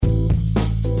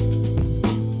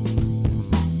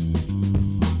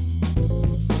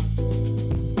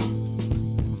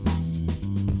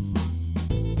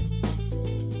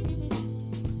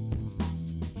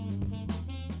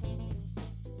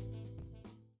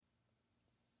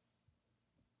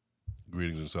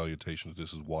Greetings and salutations.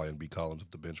 This is Y&B Collins of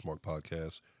the Benchmark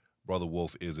Podcast. Brother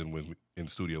Wolf is in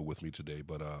studio with me today,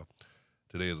 but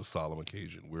today is a solemn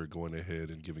occasion. We're going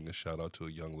ahead and giving a shout out to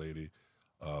a young lady,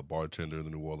 bartender in the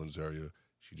New Orleans area.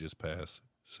 She just passed.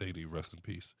 Sadie, rest in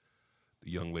peace. The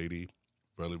young lady,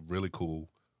 really, really cool,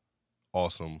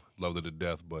 awesome, loved her to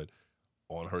death, but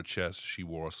on her chest, she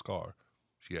wore a scar.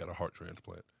 She had a heart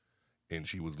transplant, and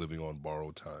she was living on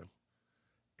borrowed time.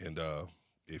 And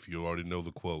if you already know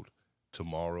the quote,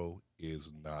 tomorrow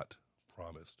is not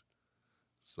promised.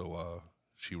 So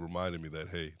she reminded me that,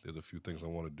 hey, there's a few things I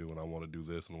want to do, and I want to do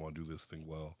this, and I want to do this thing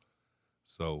well.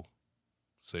 So,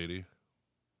 Sadie,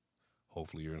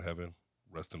 hopefully you're in heaven.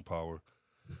 Rest in power.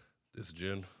 This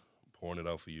gin, I'm pouring it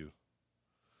out for you.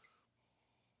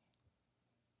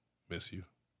 Miss you.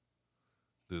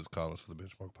 This is Collins for the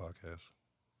Benchmark Podcast.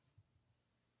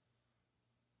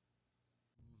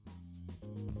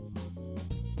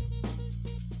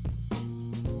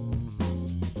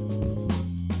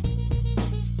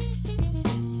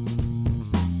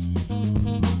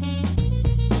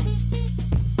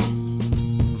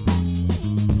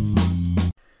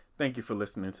 Thank you for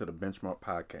listening to the Benchmark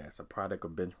Podcast, a product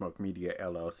of Benchmark Media,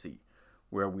 LLC,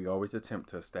 where we always attempt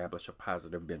to establish a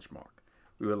positive benchmark.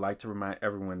 We would like to remind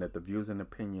everyone that the views and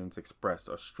opinions expressed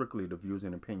are strictly the views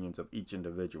and opinions of each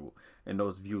individual, and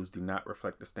those views do not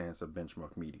reflect the stance of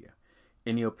Benchmark Media.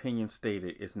 Any opinion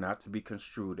stated is not to be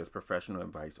construed as professional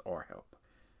advice or help.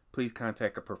 Please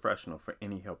contact a professional for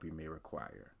any help you may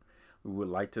require. We would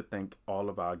like to thank all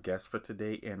of our guests for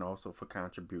today and also for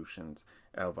contributions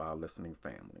of our listening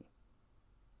family.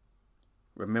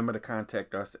 Remember to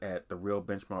contact us at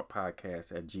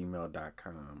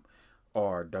therealbenchmarkpodcast@gmail.com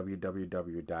or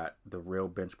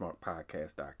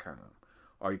www.therealbenchmarkpodcast.com.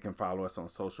 Or you can follow us on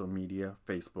social media,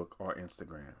 Facebook, or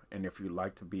Instagram. And if you'd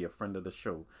like to be a friend of the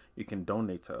show, you can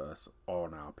donate to us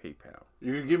on our PayPal.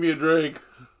 You can give me a drink.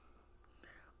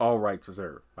 All rights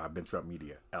reserved by Benchmark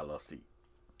Media, LLC.